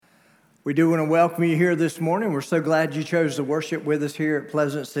We do want to welcome you here this morning. We're so glad you chose to worship with us here at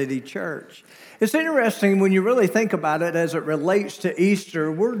Pleasant City Church. It's interesting when you really think about it as it relates to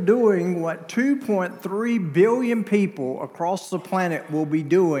Easter. We're doing what 2.3 billion people across the planet will be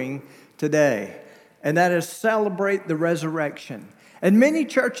doing today, and that is celebrate the resurrection. And many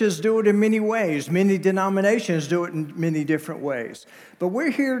churches do it in many ways. Many denominations do it in many different ways. But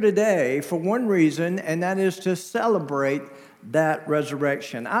we're here today for one reason, and that is to celebrate that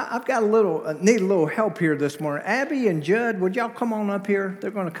resurrection. I've got need a little help here this morning. Abby and Judd, would y'all come on up here? They're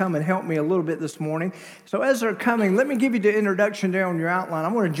going to come and help me a little bit this morning. So as they're coming, let me give you the introduction there on your outline.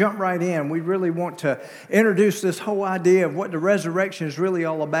 I'm going to jump right in. We really want to introduce this whole idea of what the resurrection is really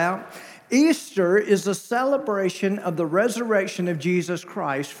all about. Easter is a celebration of the resurrection of Jesus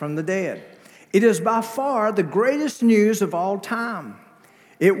Christ from the dead. It is by far the greatest news of all time.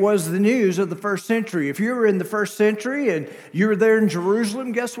 It was the news of the first century. If you were in the first century and you were there in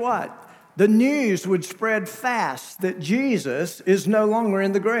Jerusalem, guess what? The news would spread fast that Jesus is no longer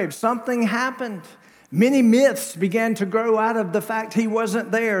in the grave. Something happened. Many myths began to grow out of the fact he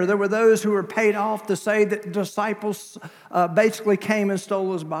wasn't there. There were those who were paid off to say that the disciples basically came and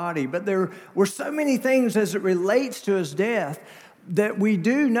stole his body. But there were so many things as it relates to his death that we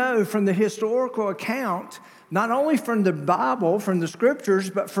do know from the historical account, not only from the Bible, from the scriptures,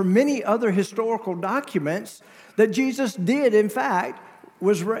 but from many other historical documents, that Jesus did, in fact,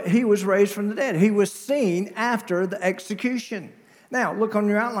 he was raised from the dead. He was seen after the execution. Now, look on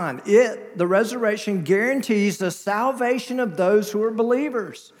your outline. The resurrection guarantees the salvation of those who are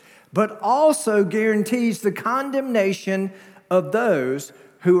believers, but also guarantees the condemnation of those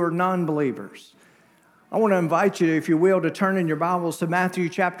who are non-believers. I want to invite you, if you will, to turn in your Bibles to Matthew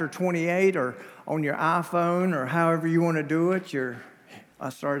chapter 28 or on your iPhone or however you want to do it. Your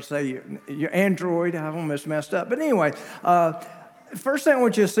Android, I almost messed up. But anyway, first thing I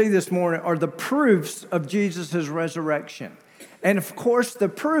want you to see this morning are the proofs of Jesus' resurrection. And of course, the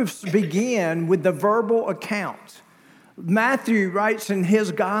proofs begin with the verbal account. Matthew writes in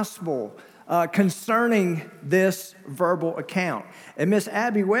his gospel concerning this verbal account. And Miss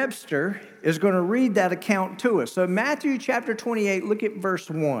Abby Webster is going to read that account to us. So Matthew chapter 28, look at verse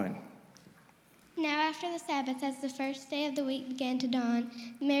 1. Now after the Sabbath, as the first day of the week began to dawn,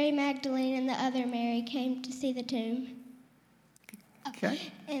 Mary Magdalene and the other Mary came to see the tomb. Okay.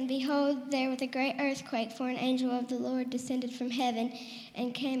 And behold, there was a great earthquake, for an angel of the Lord descended from heaven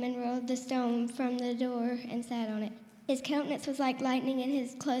and came and rolled the stone from the door and sat on it. His countenance was like lightning, and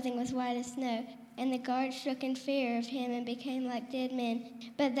his clothing was white as snow. And the guards shook in fear of him and became like dead men.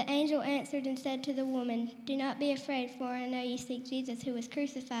 But the angel answered and said to the woman, "Do not be afraid, for I know you seek Jesus who was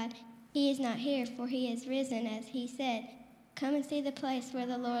crucified. He is not here, for he is risen, as he said. Come and see the place where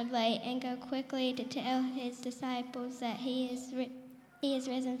the Lord lay, and go quickly to tell his disciples that he is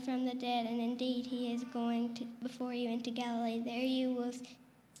risen from the dead, and indeed he is going before you into Galilee. There you will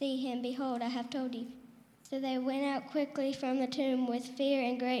see him. Behold, I have told you." So they went out quickly from the tomb with fear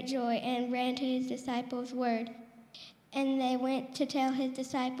and great joy, and ran to his disciples' word. And they went to tell his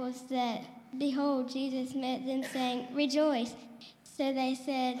disciples that, behold, Jesus met them, saying, "Rejoice." So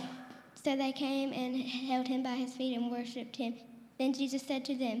they came and held him by his feet and worshipped him. Then Jesus said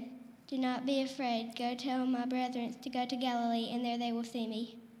to them, "Do not be afraid. Go tell my brethren to go to Galilee, and there they will see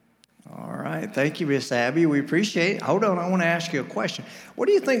me." All right. Thank you, Miss Abby. We appreciate it. Hold on. I want to ask you a question. What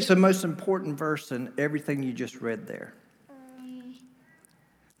do you think is the most important verse in everything you just read there?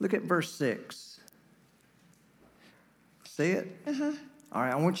 Look at verse 6. See it? Uh-huh. All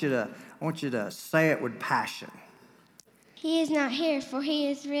right. I want you to say it with passion. He is not here, for he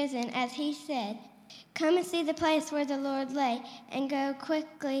is risen, as he said. Come and see the place where the Lord lay, and go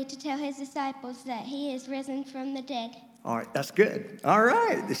quickly to tell his disciples that he is risen from the dead. All right, that's good. All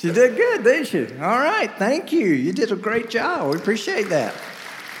right, she did good, didn't she? All right, thank you. You did a great job. We appreciate that.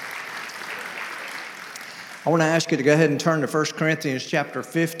 I want to ask you to go ahead and turn to 1 Corinthians chapter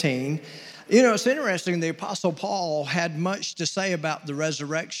 15. You know, it's interesting, the Apostle Paul had much to say about the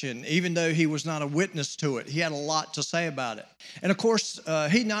resurrection, even though he was not a witness to it. He had a lot to say about it. And of course,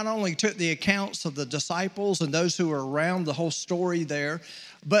 he not only took the accounts of the disciples and those who were around the whole story there,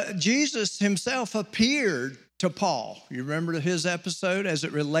 but Jesus himself appeared to Paul. You remember his episode as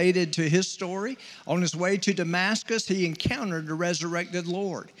it related to his story? On his way to Damascus, he encountered the resurrected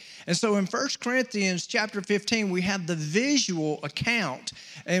Lord. And so in 1 Corinthians chapter 15, we have the visual account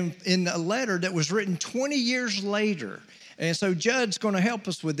in a letter that was written 20 years later. And so Judd's going to help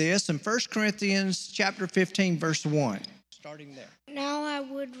us with this in 1 Corinthians chapter 15, verse 1. Starting there. Now I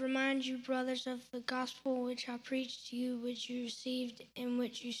would remind you, brothers, of the gospel which I preached to you, which you received, in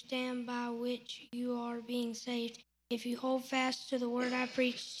which you stand, by which you are being saved, if you hold fast to the word I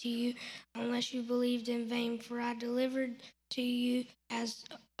preached to you, unless you believed in vain. For I delivered to you as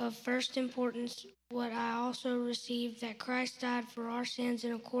of first importance what I also received, that Christ died for our sins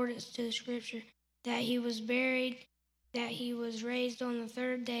in accordance to the Scripture, that he was buried, that he was raised on the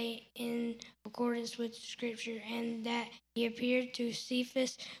third day in accordance with the Scripture, and that he appeared to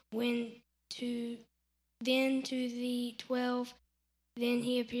Cephas, then to the 12. Then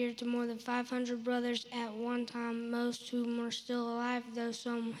he appeared to more than 500 brothers at one time, most whom were still alive, though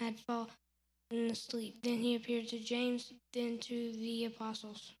some had fallen asleep. Then he appeared to James, then to the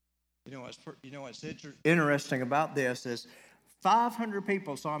apostles. You know what's interesting about this is 500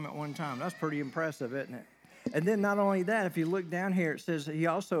 people saw him at one time. That's pretty impressive, isn't it? And then not only that, if you look down here, it says that he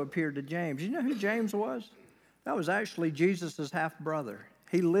also appeared to James. You know who James was? That was actually Jesus' half-brother.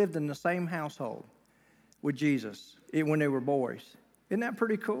 He lived in the same household with Jesus when they were boys. Isn't that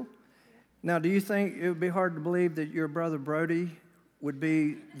pretty cool? Now, do you think it would be hard to believe that your brother Brody would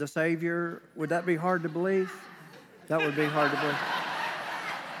be the Savior? Would that be hard to believe? That would be hard to believe.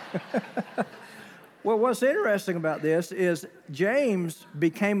 Well, what's interesting about this is James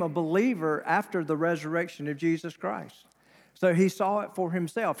became a believer after the resurrection of Jesus Christ. So he saw it for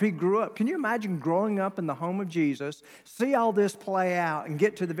himself. He grew up. Can you imagine growing up in the home of Jesus, see all this play out, and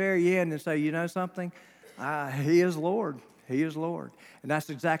get to the very end and say, you know something? He is Lord. He is Lord. And that's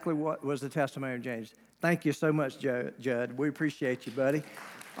exactly what was the testimony of James. Thank you so much, Judd. We appreciate you, buddy.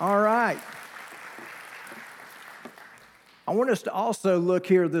 All right. I want us to also look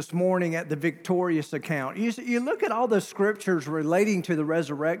here this morning at the victorious account. You look at all the scriptures relating to the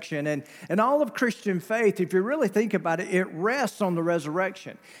resurrection, and all of Christian faith, if you really think about it, it rests on the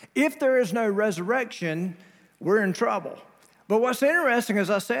resurrection. If there is no resurrection, we're in trouble. But what's interesting, as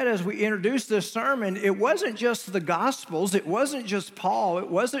I said, as we introduced this sermon, it wasn't just the Gospels, it wasn't just Paul, it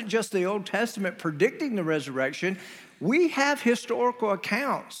wasn't just the Old Testament predicting the resurrection. We have historical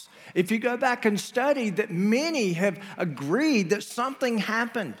accounts. If you go back and study, that many have agreed that something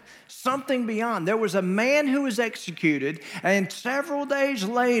happened, something beyond. There was a man who was executed, and several days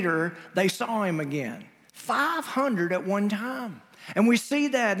later, they saw him again. 500 at one time. And we see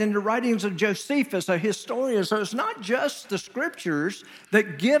that in the writings of Josephus, a historian. So it's not just the scriptures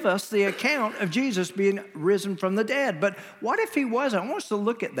that give us the account of Jesus being risen from the dead. But what if he wasn't? I want us to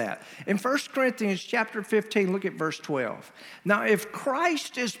look at that. In 1 Corinthians chapter 15, look at verse 12. Now, if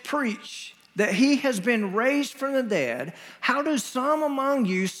Christ is preached that he has been raised from the dead, how do some among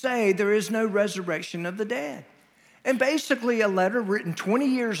you say there is no resurrection of the dead? And basically a letter written 20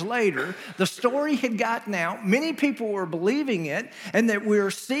 years later, the story had gotten out. Many people were believing it, and that we were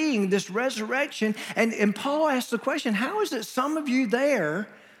seeing this resurrection. And Paul asked the question, how is it some of you there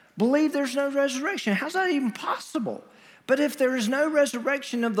believe there's no resurrection? How's that even possible? But if there is no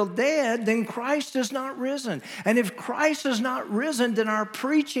resurrection of the dead, then Christ is not risen. And if Christ is not risen, then our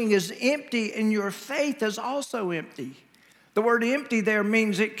preaching is empty and your faith is also empty. The word empty there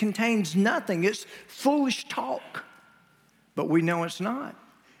means it contains nothing. It's foolish talk. But we know it's not.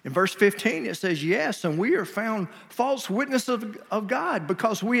 In verse 15, it says, yes, and we are found false witnesses of God,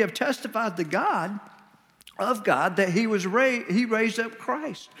 because we have testified to God, that he raised up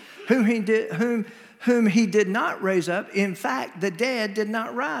Christ, whom he did not raise up. In fact, the dead did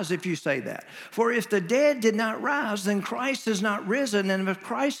not rise, if you say that. For if the dead did not rise, then Christ is not risen. And if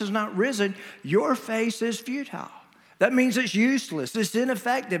Christ is not risen, your faith is futile. That means it's useless, it's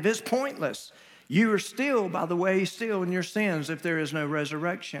ineffective, it's pointless. You are still, by the way, still in your sins if there is no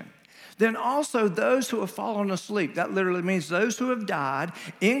resurrection. Then also those who have fallen asleep, that literally means those who have died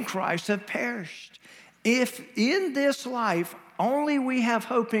in Christ have perished. If in this life only we have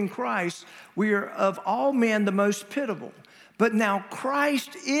hope in Christ, we are of all men the most pitiable. But now Christ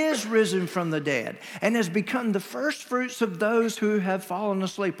is risen from the dead and has become the first fruits of those who have fallen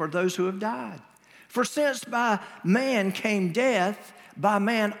asleep, or those who have died. For since by man came death, by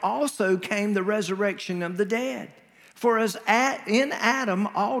man also came the resurrection of the dead. For as in Adam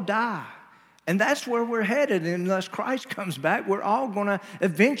all die. And that's where we're headed. Unless Christ comes back, we're all going to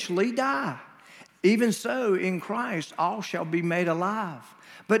eventually die. Even so, in Christ, all shall be made alive.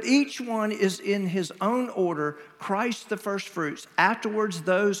 But each one is in his own order, Christ the firstfruits, afterwards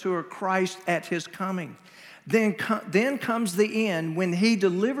those who are Christ at his coming. Then comes the end, when he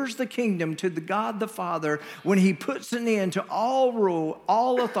delivers the kingdom to the God the Father, when he puts an end to all rule,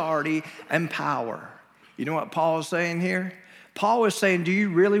 all authority, and power. You know what Paul is saying here? Paul is saying, do you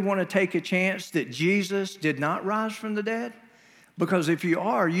really want to take a chance that Jesus did not rise from the dead? Because if you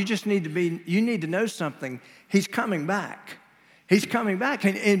are, you need to know something. He's coming back. He's coming back.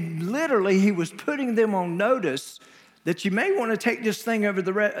 And literally, he was putting them on notice that you may want to take this thing over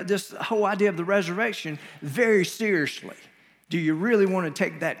this whole idea of the resurrection very seriously. Do you really want to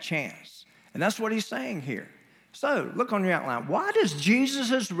take that chance? And that's what he's saying here. So look on your outline. Why does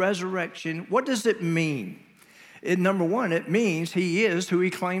Jesus' resurrection, what does it mean? Number one, it means he is who he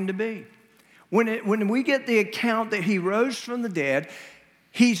claimed to be. When we get the account that he rose from the dead,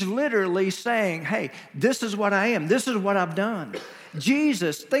 he's literally saying, hey, this is what I am. This is what I've done.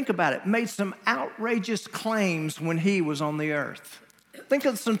 Jesus, think about it, made some outrageous claims when he was on the earth. Think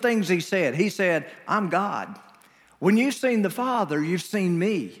of some things he said. He said, I'm God. When you've seen the Father, you've seen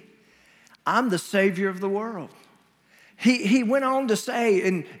me. I'm the Savior of the world. He went on to say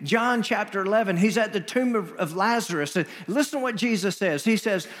in John chapter 11, he's at the tomb of Lazarus. And listen to what Jesus says. He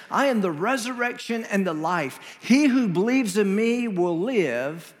says, I am the resurrection and the life. He who believes in me will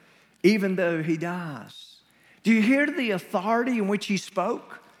live even though he dies. Do you hear the authority in which he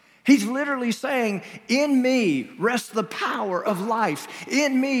spoke? He's literally saying, in me rests the power of life.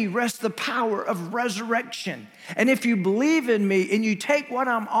 In me rests the power of resurrection. And if you believe in me and you take what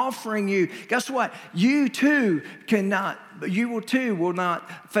I'm offering you, guess what? You too will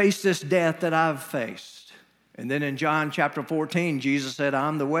not face this death that I've faced. And then in John chapter 14, Jesus said,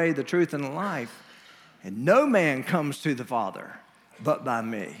 I'm the way, the truth, and the life. And no man comes to the Father but by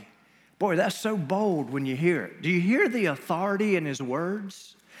me. Boy, that's so bold when you hear it. Do you hear the authority in his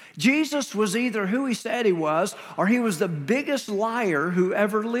words? Jesus was either who he said he was, or he was the biggest liar who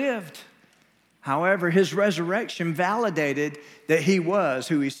ever lived. However, his resurrection validated that he was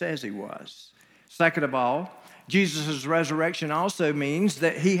who he says he was. Second of all, Jesus' resurrection also means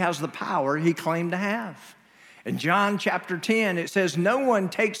that he has the power he claimed to have. In John chapter 10, it says, no one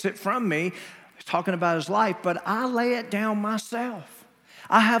takes it from me, talking about his life, but I lay it down myself.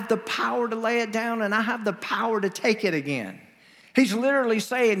 I have the power to lay it down, and I have the power to take it again. He's literally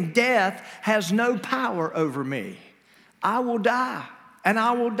saying death has no power over me. I will die, and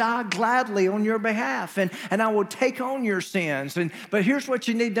I will die gladly on your behalf, and I will take on your sins. But here's what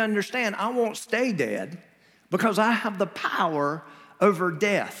you need to understand. I won't stay dead because I have the power over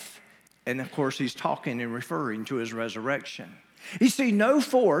death. And of course, he's talking and referring to his resurrection. You see, no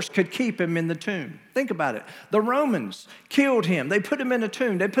force could keep him in the tomb. Think about it. The Romans killed him. They put him in a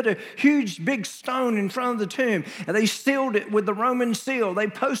tomb. They put a huge big stone in front of the tomb, and they sealed it with the Roman seal. They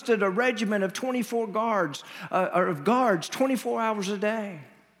posted a regiment of 24 guards 24 hours a day.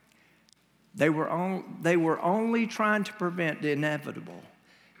 They were only trying to prevent the inevitable.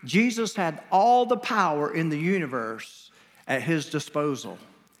 Jesus had all the power in the universe at his disposal.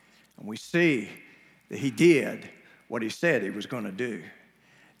 And we see that he did what he said he was going to do.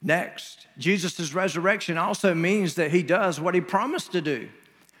 Next, Jesus' resurrection also means that he does what he promised to do.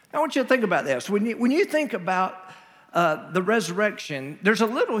 I want you to think about this. When you think about the resurrection, there's a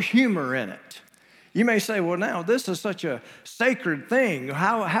little humor in it. You may say, well, now, this is such a sacred thing.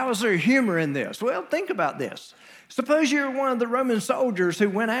 How is there humor in this? Well, think about this. Suppose you're one of the Roman soldiers who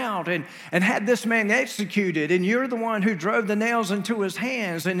went out and had this man executed, and you're the one who drove the nails into his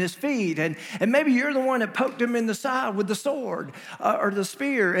hands and his feet, and maybe you're the one that poked him in the side with the sword or the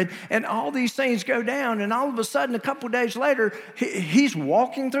spear, and all these things go down, and all of a sudden, a couple of days later, he's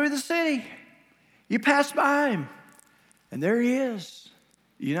walking through the city. You pass by him, and there he is.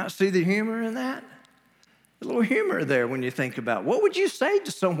 You not see the humor in that? A little humor there when you think about it. What would you say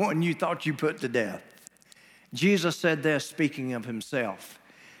to someone you thought you put to death? Jesus said this, speaking of himself.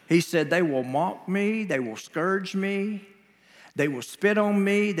 He said, they will mock me, they will scourge me, they will spit on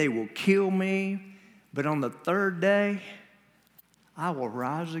me, they will kill me, but on the third day, I will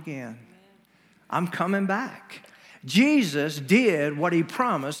rise again. I'm coming back. Jesus did what he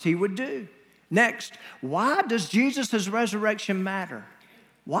promised he would do. Next, why does Jesus' resurrection matter?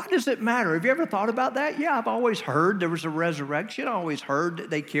 Why does it matter? Have you ever thought about that? Yeah, I've always heard there was a resurrection. I always heard that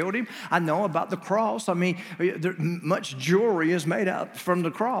they killed him. I know about the cross. I mean, much jewelry is made out from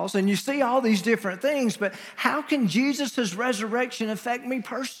the cross, and you see all these different things, but how can Jesus' resurrection affect me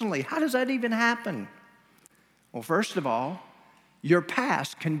personally? How does that even happen? Well, first of all, your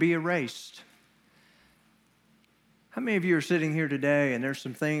past can be erased. How many of you are sitting here today and there's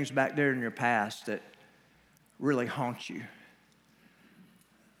some things back there in your past that really haunt you?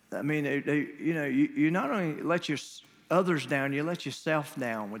 I mean, you not only let your others down, you let yourself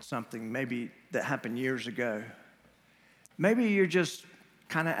down with something maybe that happened years ago. Maybe you're just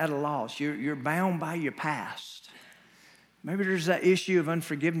kind of at a loss. You're bound by your past. Maybe there's that issue of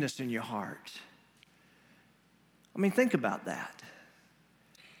unforgiveness in your heart. I mean, think about that.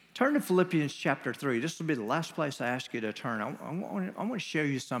 Turn to Philippians chapter 3. This will be the last place I ask you to turn. I want to show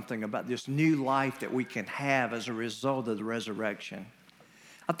you something about this new life that we can have as a result of the resurrection.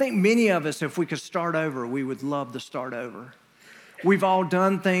 I think many of us, if we could start over, we would love to start over. We've all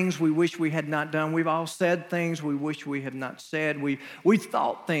done things we wish we had not done. We've all said things we wish we had not said. We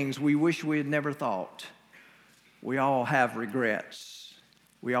thought things we wish we had never thought. We all have regrets.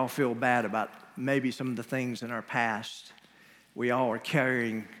 We all feel bad about maybe some of the things in our past. We all are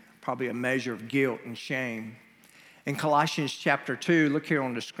carrying probably a measure of guilt and shame. In Colossians chapter 2, look here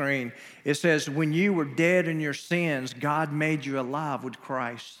on the screen, it says, when you were dead in your sins, God made you alive with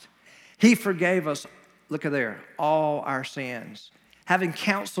Christ. He forgave us, look at there, all our sins, having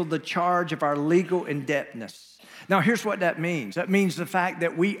canceled the charge of our legal indebtedness. Now, here's what that means. That means the fact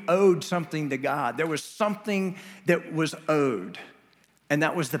that we owed something to God. There was something that was owed, and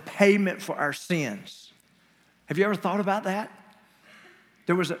that was the payment for our sins. Have you ever thought about that?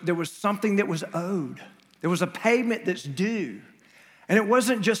 There was something that was owed. There was a payment that's due. And it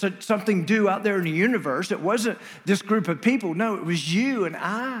wasn't just something due out there in the universe. It wasn't this group of people. No, it was you and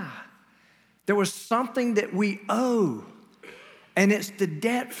I. There was something that we owe, and it's the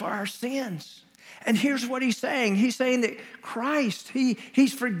debt for our sins. And here's what he's saying. He's saying that Christ,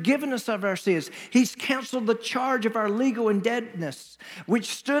 he's forgiven us of our sins. He's canceled the charge of our legal indebtedness,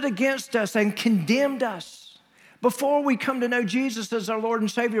 which stood against us and condemned us. Before we come to know Jesus as our Lord and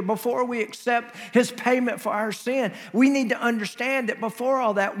Savior, before we accept his payment for our sin, we need to understand that before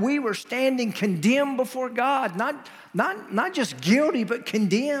all that, we were standing condemned before God. Not just guilty, but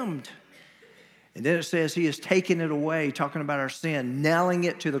condemned. And then it says he has taken it away, talking about our sin, nailing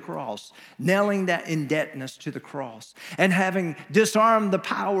it to the cross, nailing that indebtedness to the cross. And having disarmed the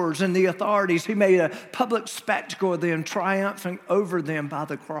powers and the authorities, he made a public spectacle of them, triumphing over them by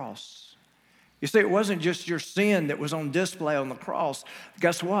the cross. You see, it wasn't just your sin that was on display on the cross.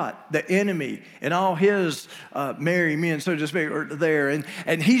 Guess what? The enemy and all his merry men, so to speak, are there.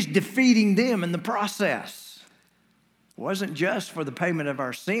 And he's defeating them in the process. It wasn't just for the payment of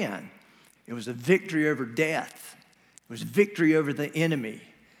our sin. It was a victory over death. It was victory over the enemy.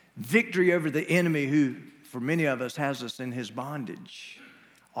 Victory over the enemy who, for many of us, has us in his bondage.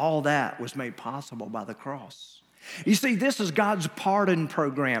 All that was made possible by the cross. You see, this is God's pardon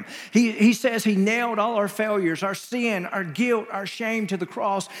program. He says he nailed all our failures, our sin, our guilt, our shame to the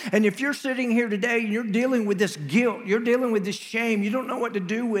cross. And if you're sitting here today and you're dealing with this guilt, you're dealing with this shame, you don't know what to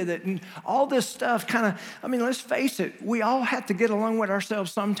do with it, and all this stuff let's face it, we all have to get along with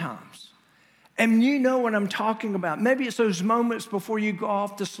ourselves sometimes. And you know what I'm talking about. Maybe it's those moments before you go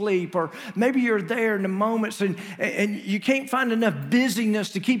off to sleep, or maybe you're there in the moments and you can't find enough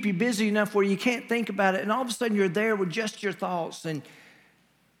busyness to keep you busy enough where you can't think about it. And all of a sudden you're there with just your thoughts and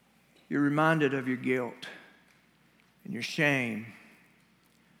you're reminded of your guilt and your shame.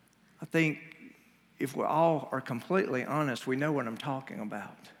 I think if we all are completely honest, we know what I'm talking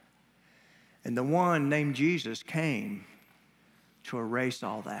about. And the one named Jesus came to erase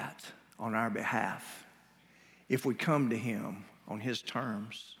all that on our behalf if we come to him on his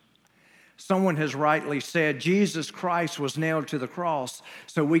terms. Someone has rightly said Jesus Christ was nailed to the cross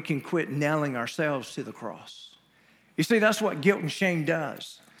so we can quit nailing ourselves to the cross. You see, that's what guilt and shame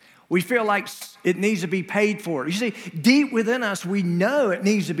does. We feel like it needs to be paid for. You see, deep within us, we know it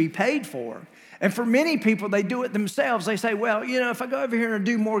needs to be paid for. And for many people, they do it themselves. They say, well, if I go over here and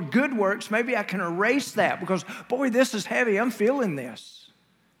do more good works, maybe I can erase that because, boy, this is heavy. I'm feeling this.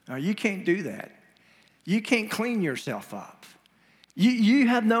 No, you can't do that. You can't clean yourself up. You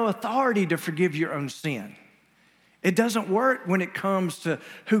have no authority to forgive your own sin. It doesn't work when it comes to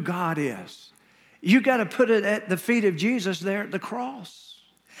who God is. You got to put it at the feet of Jesus there at the cross.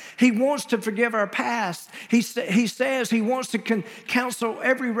 He wants to forgive our past. He says he wants to cancel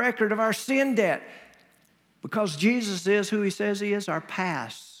every record of our sin debt. Because Jesus is who he says he is, our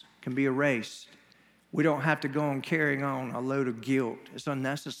past can be erased. We don't have to go on carrying on a load of guilt. It's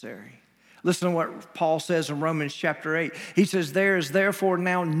unnecessary. Listen to what Paul says in Romans chapter 8. He says, there is therefore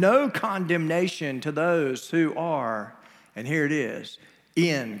now no condemnation to those who are, and here it is,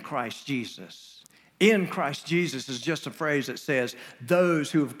 in Christ Jesus. In Christ Jesus is just a phrase that says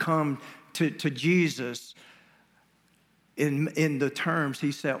those who have come to Jesus in the terms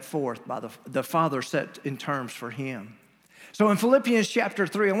he set forth by the Father set in terms for him. So in Philippians chapter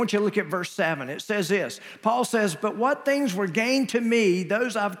 3, I want you to look at verse 7. It says this. Paul says, but what things were gained to me,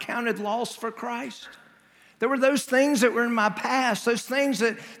 those I've counted loss for Christ. There were those things that were in my past, those things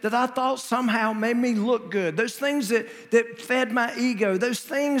that I thought somehow made me look good, those things that fed my ego, those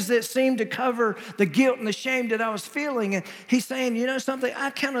things that seemed to cover the guilt and the shame that I was feeling. And he's saying, you know something,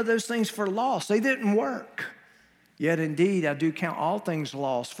 I counted those things for loss. They didn't work. Yet indeed, I do count all things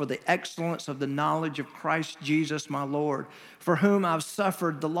lost for the excellence of the knowledge of Christ Jesus my Lord, for whom I've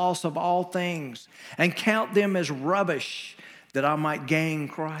suffered the loss of all things, and count them as rubbish, that I might gain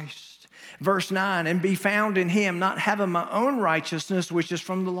Christ. Verse 9, and be found in him, not having my own righteousness, which is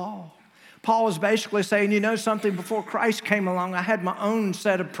from the law. Paul is basically saying, you know something, before Christ came along, I had my own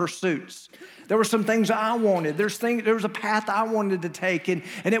set of pursuits. There were some things I wanted. There was a path I wanted to take, and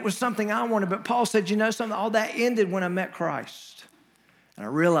it was something I wanted. But Paul said, you know something, all that ended when I met Christ. And I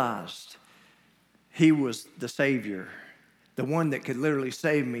realized he was the Savior, the one that could literally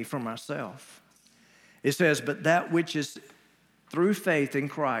save me from myself. It says, but that which is through faith in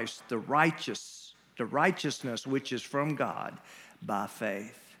Christ, the righteousness which is from God by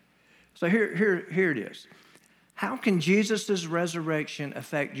faith. So here it is. How can Jesus' resurrection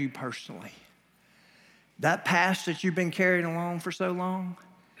affect you personally? That past that you've been carrying along for so long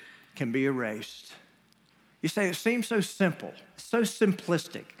can be erased. You say, it seems so simple, so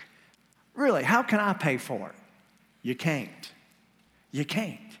simplistic. Really, how can I pay for it? You can't. You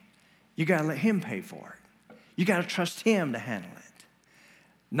can't. You got to let him pay for it. You got to trust him to handle it.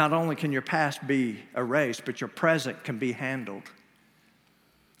 Not only can your past be erased, but your present can be handled.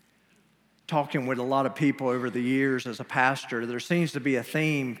 Talking with a lot of people over the years as a pastor, there seems to be a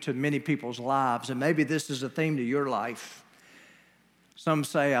theme to many people's lives, and maybe this is a theme to your life. Some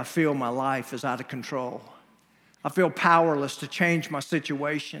say, I feel my life is out of control. I feel powerless to change my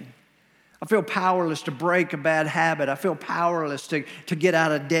situation. I feel powerless to break a bad habit. I feel powerless to get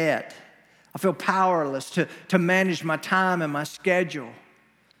out of debt. I feel powerless to manage my time and my schedule.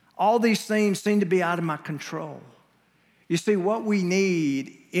 All these things seem to be out of my control. You see, what we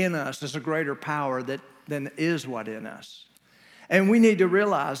need in us is a greater power than is what in us. And we need to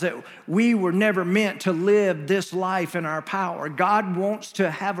realize that we were never meant to live this life in our power. God wants to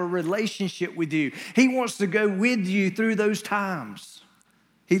have a relationship with you. He wants to go with you through those times.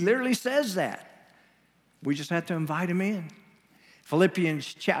 He literally says that. We just have to invite him in.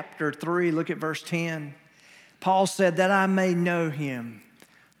 Philippians chapter 3, look at verse 10. Paul said that I may know him.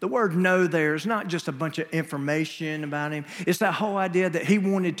 The word know there is not just a bunch of information about him. It's that whole idea that he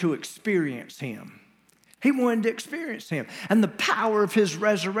wanted to experience him. He wanted to experience him and the power of his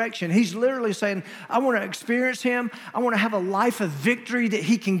resurrection. He's literally saying, I want to experience him. I want to have a life of victory that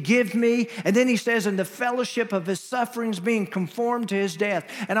he can give me. And then he says, in the fellowship of his sufferings, being conformed to his death.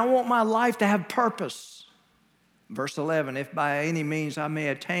 And I want my life to have purpose. Verse 11, if by any means I may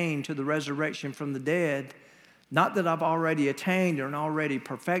attain to the resurrection from the dead, not that I've already attained or already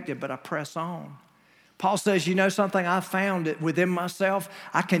perfected, but I press on. Paul says, you know something? I found it within myself.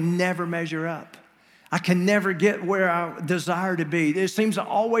 I can never measure up. I can never get where I desire to be. It seems to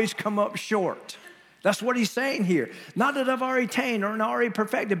always come up short. That's what he's saying here. Not that I've already attained or already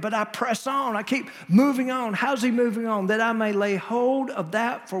perfected, but I press on. I keep moving on. How's he moving on? That I may lay hold of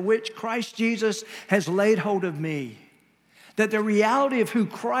that for which Christ Jesus has laid hold of me. That the reality of who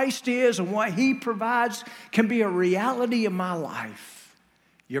Christ is and what he provides can be a reality in my life.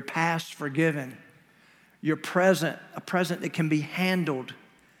 Your past forgiven. Your present, a present that can be handled.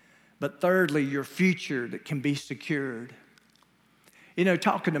 But thirdly, your future that can be secured. You know,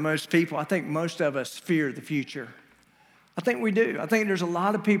 talking to most people, I think most of us fear the future. I think we do. I think there's a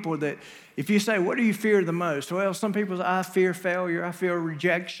lot of people that if you say, what do you fear the most? Well, some people say, I fear failure, I fear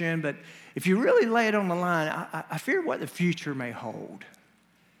rejection. But if you really lay it on the line, I fear what the future may hold.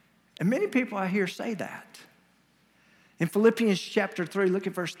 And many people I hear say that. In Philippians chapter 3, look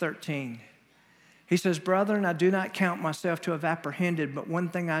at verse 13. He says, brethren, I do not count myself to have apprehended, but one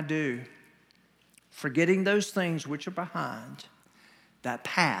thing I do, forgetting those things which are behind, that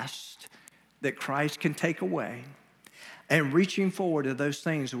past that Christ can take away, and reaching forward to those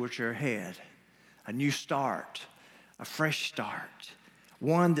things which are ahead, a new start, a fresh start,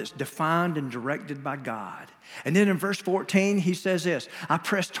 one that's defined and directed by God. And then in verse 14, he says this, I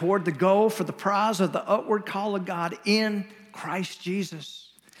press toward the goal for the prize of the upward call of God in Christ Jesus.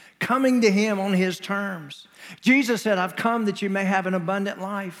 Coming to him on his terms. Jesus said, I've come that you may have an abundant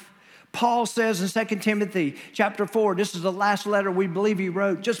life. Paul says in 2 Timothy chapter 4, this is the last letter we believe he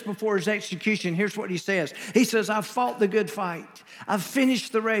wrote just before his execution. Here's what he says. He says, I've fought the good fight. I've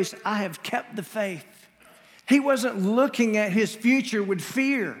finished the race. I have kept the faith. He wasn't looking at his future with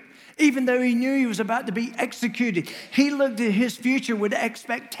fear, even though he knew he was about to be executed. He looked at his future with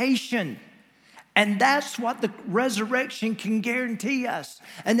expectation. And that's what the resurrection can guarantee us,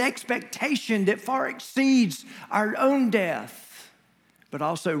 an expectation that far exceeds our own death, but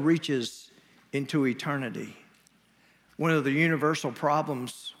also reaches into eternity. One of the universal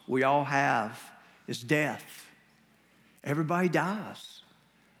problems we all have is death. Everybody dies.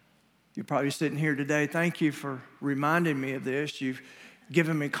 You're probably sitting here today. Thank you for reminding me of this. You've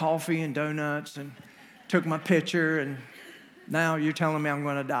given me coffee and donuts and took my picture, and now you're telling me I'm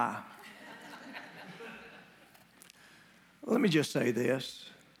going to die. Let me just say this.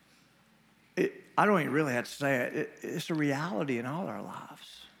 I don't even really have to say it. It's a reality in all our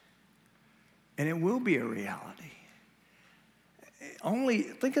lives. And it will be a reality.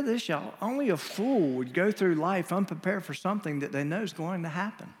 Think of this, y'all. Only a fool would go through life unprepared for something that they know is going to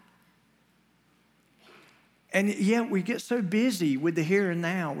happen. And yet we get so busy with the here and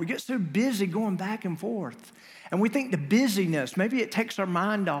now. We get so busy going back and forth. And we think the busyness, maybe it takes our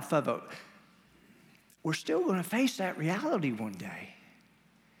mind off of it. We're still going to face that reality one day.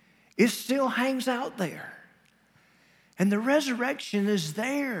 It still hangs out there. And the resurrection is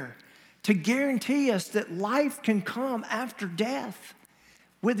there to guarantee us that life can come after death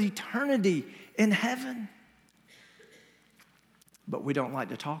with eternity in heaven. But we don't like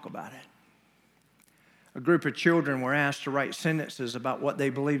to talk about it. A group of children were asked to write sentences about what they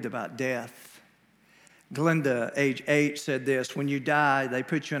believed about death. Glenda, age 8, said this: when you die, they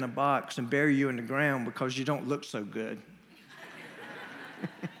put you in a box and bury you in the ground because you don't look so good.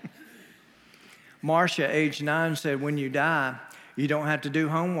 Marcia, age 9, said when you die, you don't have to do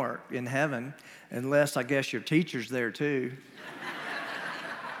homework in heaven, unless I guess your teacher's there too.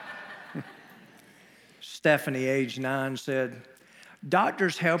 Stephanie, age 9, said,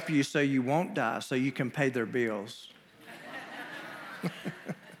 doctors help you so you won't die, so you can pay their bills.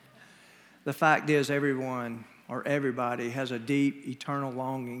 The fact is, everyone or everybody has a deep, eternal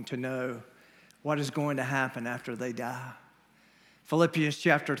longing to know what is going to happen after they die. Philippians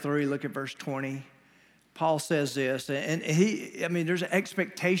chapter 3, look at verse 20. Paul says this, and there's an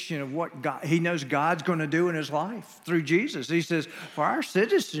expectation of what he knows God's going to do in his life through Jesus. He says, for our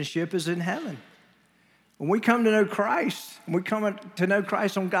citizenship is in heaven. When we come to know Christ, when we come to know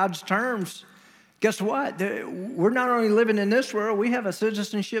Christ on God's terms, guess what? We're not only living in this world, we have a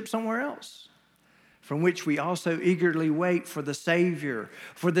citizenship somewhere else, from which we also eagerly wait for the Savior,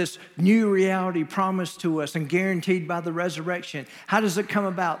 for this new reality promised to us and guaranteed by the resurrection. How does it come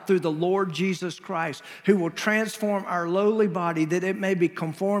about? Through the Lord Jesus Christ, who will transform our lowly body that it may be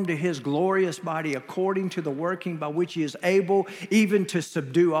conformed to his glorious body according to the working by which he is able even to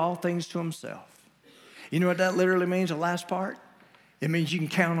subdue all things to himself. You know what that literally means, the last part? It means you can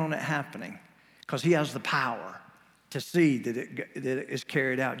count on it happening because he has the power to see that it is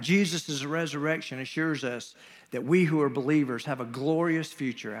carried out. Jesus' resurrection assures us that we who are believers have a glorious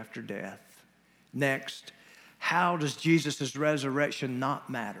future after death. Next, how does Jesus' resurrection not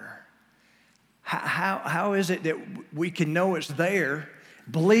matter? How is it that we can know it's there,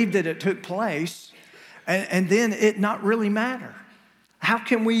 believe that it took place, and then it not really matter? How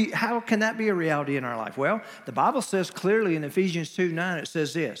can that be a reality in our life? Well, the Bible says clearly in Ephesians 2:9, it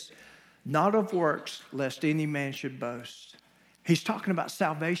says this, not of works, lest any man should boast. He's talking about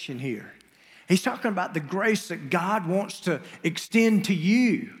salvation here. He's talking about the grace that God wants to extend to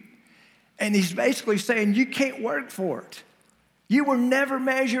you. And he's basically saying you can't work for it. You will never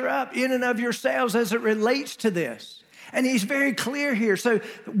measure up in and of yourselves as it relates to this. And he's very clear here. So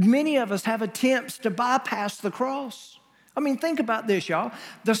many of us have attempts to bypass the cross. I mean, think about this, y'all.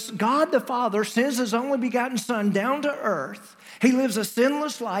 God the Father sends his only begotten Son down to earth. He lives a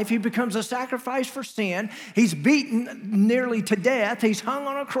sinless life. He becomes a sacrifice for sin. He's beaten nearly to death. He's hung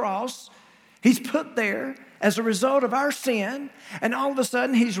on a cross. He's put there as a result of our sin. And all of a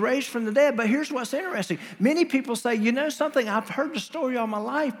sudden, he's raised from the dead. But here's what's interesting. Many people say, you know something? I've heard the story all my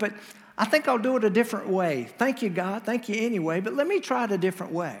life, but I think I'll do it a different way. Thank you, God. Thank you anyway. But let me try it a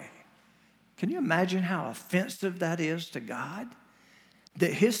different way. Can you imagine how offensive that is to God?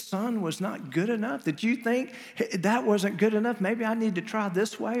 That his son was not good enough? That you think that wasn't good enough? Maybe I need to try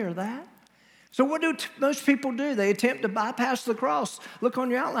this way or that? So what do most people do? They attempt to bypass the cross. Look on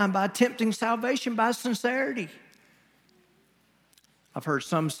your outline, by attempting salvation by sincerity. I've heard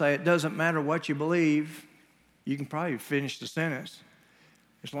some say it doesn't matter what you believe. You can probably finish the sentence.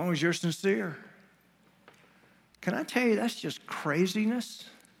 As long as you're sincere. Can I tell you, that's just craziness?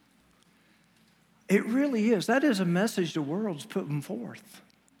 It really is. That is a message the world's putting forth.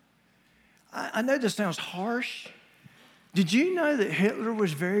 I know this sounds harsh. Did you know that Hitler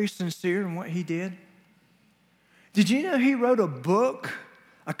was very sincere in what he did? Did you know he wrote a book,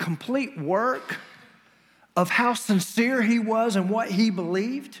 a complete work of how sincere he was and what he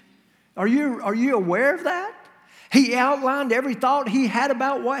believed? Are you aware of that? He outlined every thought he had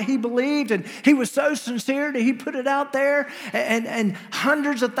about what he believed, and he was so sincere that he put it out there, and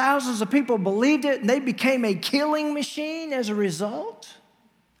hundreds of thousands of people believed it, and they became a killing machine as a result.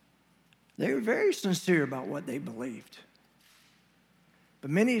 They were very sincere about what they believed. But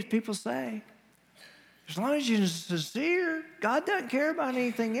many people say, as long as you're sincere, God doesn't care about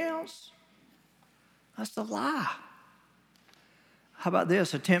anything else. That's a lie. How about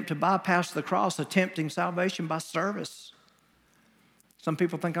this? Attempt to bypass the cross, attempting salvation by service. Some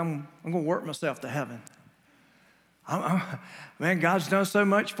people think I'm going to work myself to heaven. Man, God's done so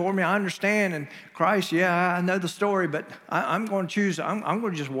much for me. I understand. And Christ, yeah, I know the story, but I'm going to choose. I'm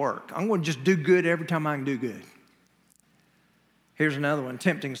going to just work. I'm going to just do good every time I can do good. Here's another one,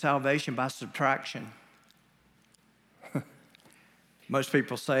 tempting salvation by subtraction. Most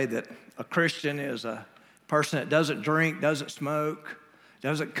people say that a Christian is a person that doesn't drink, doesn't smoke,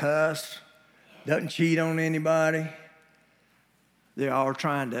 doesn't cuss, doesn't cheat on anybody. They are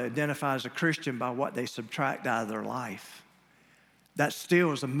trying to identify as a Christian by what they subtract out of their life. That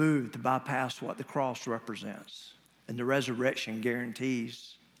still is a move to bypass what the cross represents and the resurrection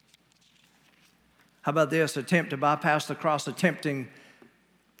guarantees. How about this? Attempt to bypass the cross, attempting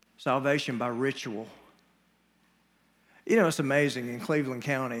salvation by ritual. You know, it's amazing in Cleveland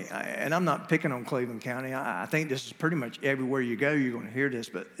County, and I'm not picking on Cleveland County. I think this is pretty much everywhere you go, you're going to hear this.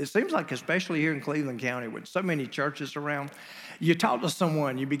 But it seems like, especially here in Cleveland County, with so many churches around, you talk to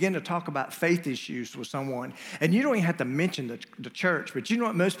someone, you begin to talk about faith issues with someone, and you don't even have to mention the church. But you know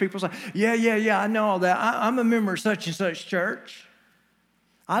what most people say? Yeah, I know all that. I'm a member of such and such church.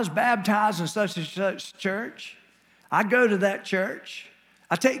 I was baptized in such and such church. I go to that church.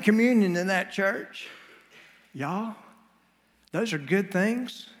 I take communion in that church. Y'all, those are good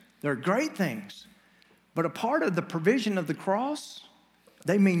things. They're great things. But a part of the provision of the cross,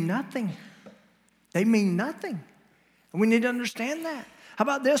 they mean nothing. They mean nothing. And we need to understand that. How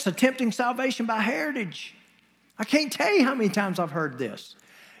about this? Attempting salvation by heritage. I can't tell you how many times I've heard this.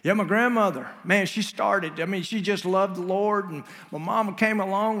 Yeah, my grandmother, man, she just loved the Lord, and my mama came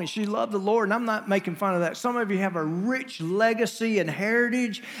along and she loved the Lord, and I'm not making fun of that. Some of you have a rich legacy and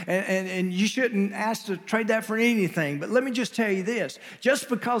heritage, and you shouldn't ask to trade that for anything. But let me just tell you this. Just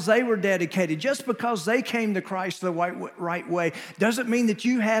because they were dedicated, just because they came to Christ the right way, doesn't mean that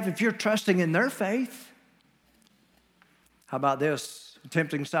you have if you're trusting in their faith. How about this?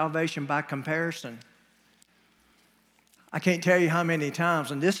 Attempting salvation by comparison. I can't tell you how many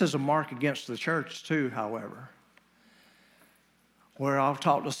times, and this is a mark against the church too, however, where I'll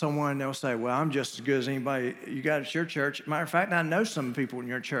talk to someone and they'll say, well, I'm just as good as anybody you got at your church. Matter of fact, I know some people in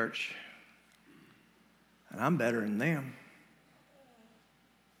your church, and I'm better than them.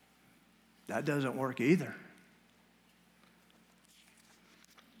 That doesn't work either.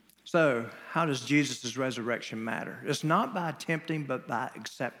 So, how does Jesus' resurrection matter? It's not by attempting, but by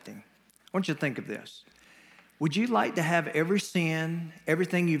accepting. I want you to think of this. Would you like to have every sin,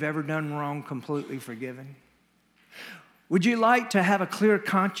 everything you've ever done wrong, completely forgiven? Would you like to have a clear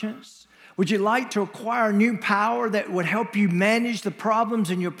conscience? Would you like to acquire new power that would help you manage the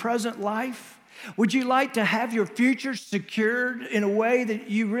problems in your present life? Would you like to have your future secured in a way that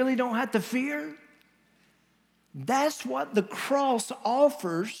you really don't have to fear? That's what the cross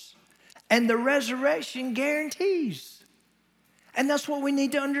offers and the resurrection guarantees. And that's what we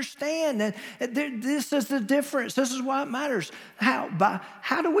need to understand. That this is the difference. This is why it matters. How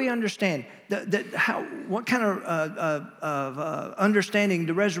do we understand what kind of understanding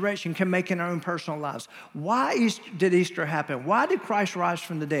the resurrection can make in our own personal lives? Why did Easter happen? Why did Christ rise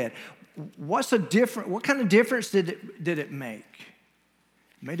from the dead? What kind of difference did it make?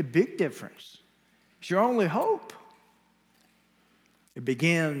 It made a big difference. It's your only hope. It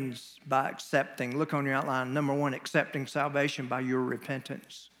begins by accepting. Look on your outline. Number one, accepting salvation by your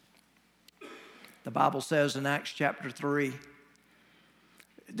repentance. The Bible says in Acts chapter 3,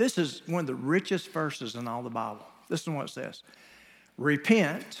 this is one of the richest verses in all the Bible. This is what it says.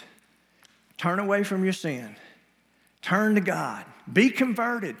 Repent, turn away from your sin, turn to God, be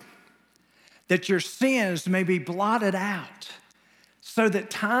converted, that your sins may be blotted out, so that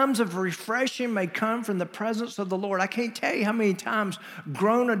times of refreshing may come from the presence of the Lord. I can't tell you how many times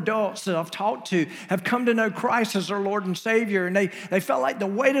grown adults that I've talked to have come to know Christ as their Lord and Savior, and they felt like the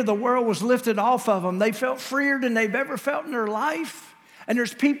weight of the world was lifted off of them. They felt freer than they've ever felt in their life. And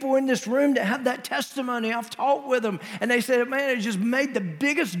there's people in this room that have that testimony. I've talked with them, and they said, man, it just made the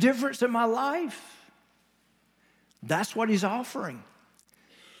biggest difference in my life. That's what he's offering.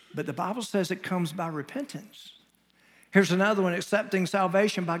 But the Bible says it comes by repentance. Here's another one, accepting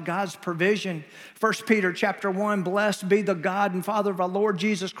salvation by God's provision. 1 Peter chapter 1, blessed be the God and Father of our Lord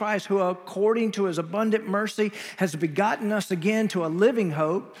Jesus Christ, who according to his abundant mercy has begotten us again to a living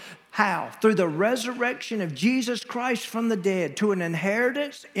hope. How? Through the resurrection of Jesus Christ from the dead, to an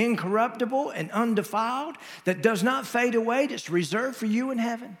inheritance incorruptible and undefiled, that does not fade away, that's reserved for you in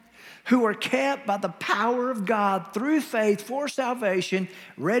heaven, who are kept by the power of God through faith for salvation,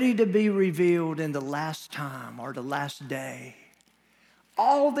 ready to be revealed in the last time or the last day.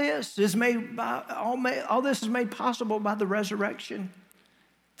 All this is made possible by the resurrection,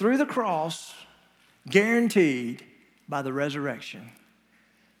 through the cross, guaranteed by the resurrection.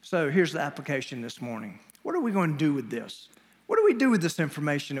 So here's the application this morning. What are we going to do with this? What do we do with this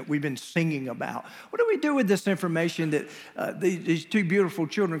information that we've been singing about? What do we do with this information that these two beautiful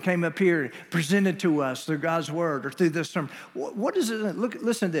children came up here and presented to us through God's word or through this sermon? What is it?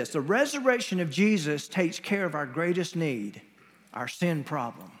 Listen to this. The resurrection of Jesus takes care of our greatest need, our sin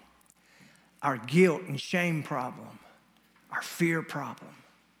problem, our guilt and shame problem, our fear problem.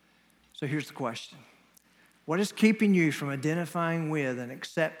 So here's the question. What is keeping you from identifying with and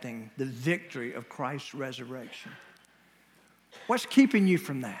accepting the victory of Christ's resurrection? What's keeping you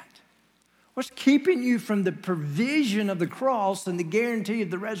from that? What's keeping you from the provision of the cross and the guarantee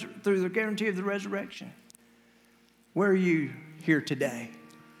of through the guarantee of the resurrection? Where are you here today?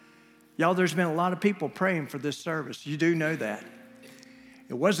 Y'all, there's been a lot of people praying for this service. You do know that.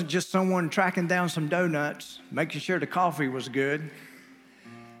 It wasn't just someone tracking down some donuts, making sure the coffee was good,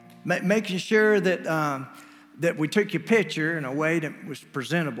 making sure that that we took your picture in a way that was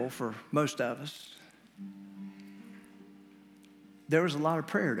presentable for most of us. There was a lot of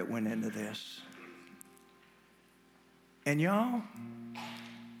prayer that went into this. And y'all,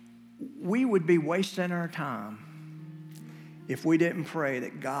 we would be wasting our time if we didn't pray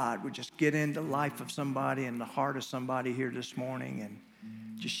that God would just get into the life of somebody and the heart of somebody here this morning and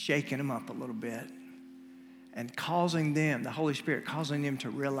just shaking them up a little bit and causing them, the Holy Spirit, causing them to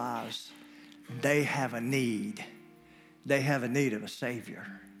realize they have a need. They have a need of a Savior.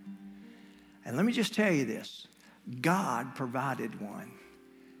 And let me just tell you this. God provided one,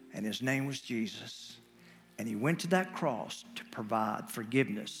 and his name was Jesus. And he went to that cross to provide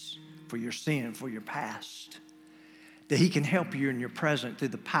forgiveness for your sin, for your past. That he can help you in your present through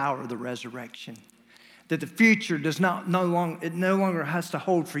the power of the resurrection. That the future no longer has to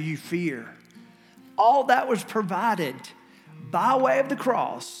hold for you fear. All that was provided by way of the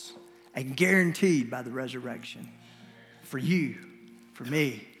cross and guaranteed by the resurrection. For you, for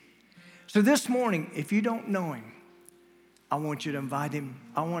me. So this morning, if you don't know him, I want you to invite him.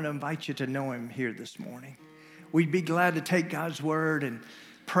 I want to invite you to know him here this morning. We'd be glad to take God's word and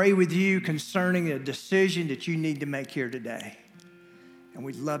pray with you concerning a decision that you need to make here today. And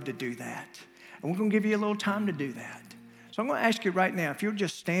we'd love to do that. And we're going to give you a little time to do that. So I'm going to ask you right now, if you'll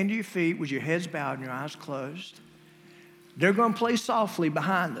just stand to your feet with your heads bowed and your eyes closed. They're going to play softly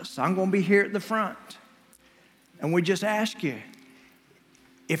behind us. I'm going to be here at the front. And we just ask you,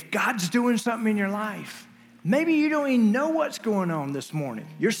 if God's doing something in your life, maybe you don't even know what's going on this morning.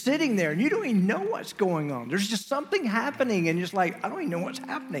 You're sitting there and you don't even know what's going on. There's just something happening and you're just like, I don't even know what's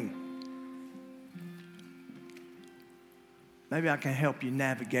happening. Maybe I can help you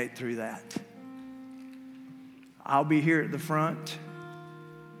navigate through that. I'll be here at the front.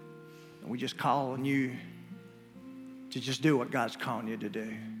 And we just call on you to just do what God's calling you to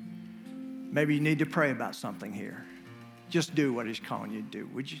do. Maybe you need to pray about something here. Just do what he's calling you to do.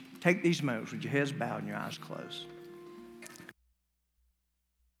 Would you take these moments with your heads bowed and your eyes closed?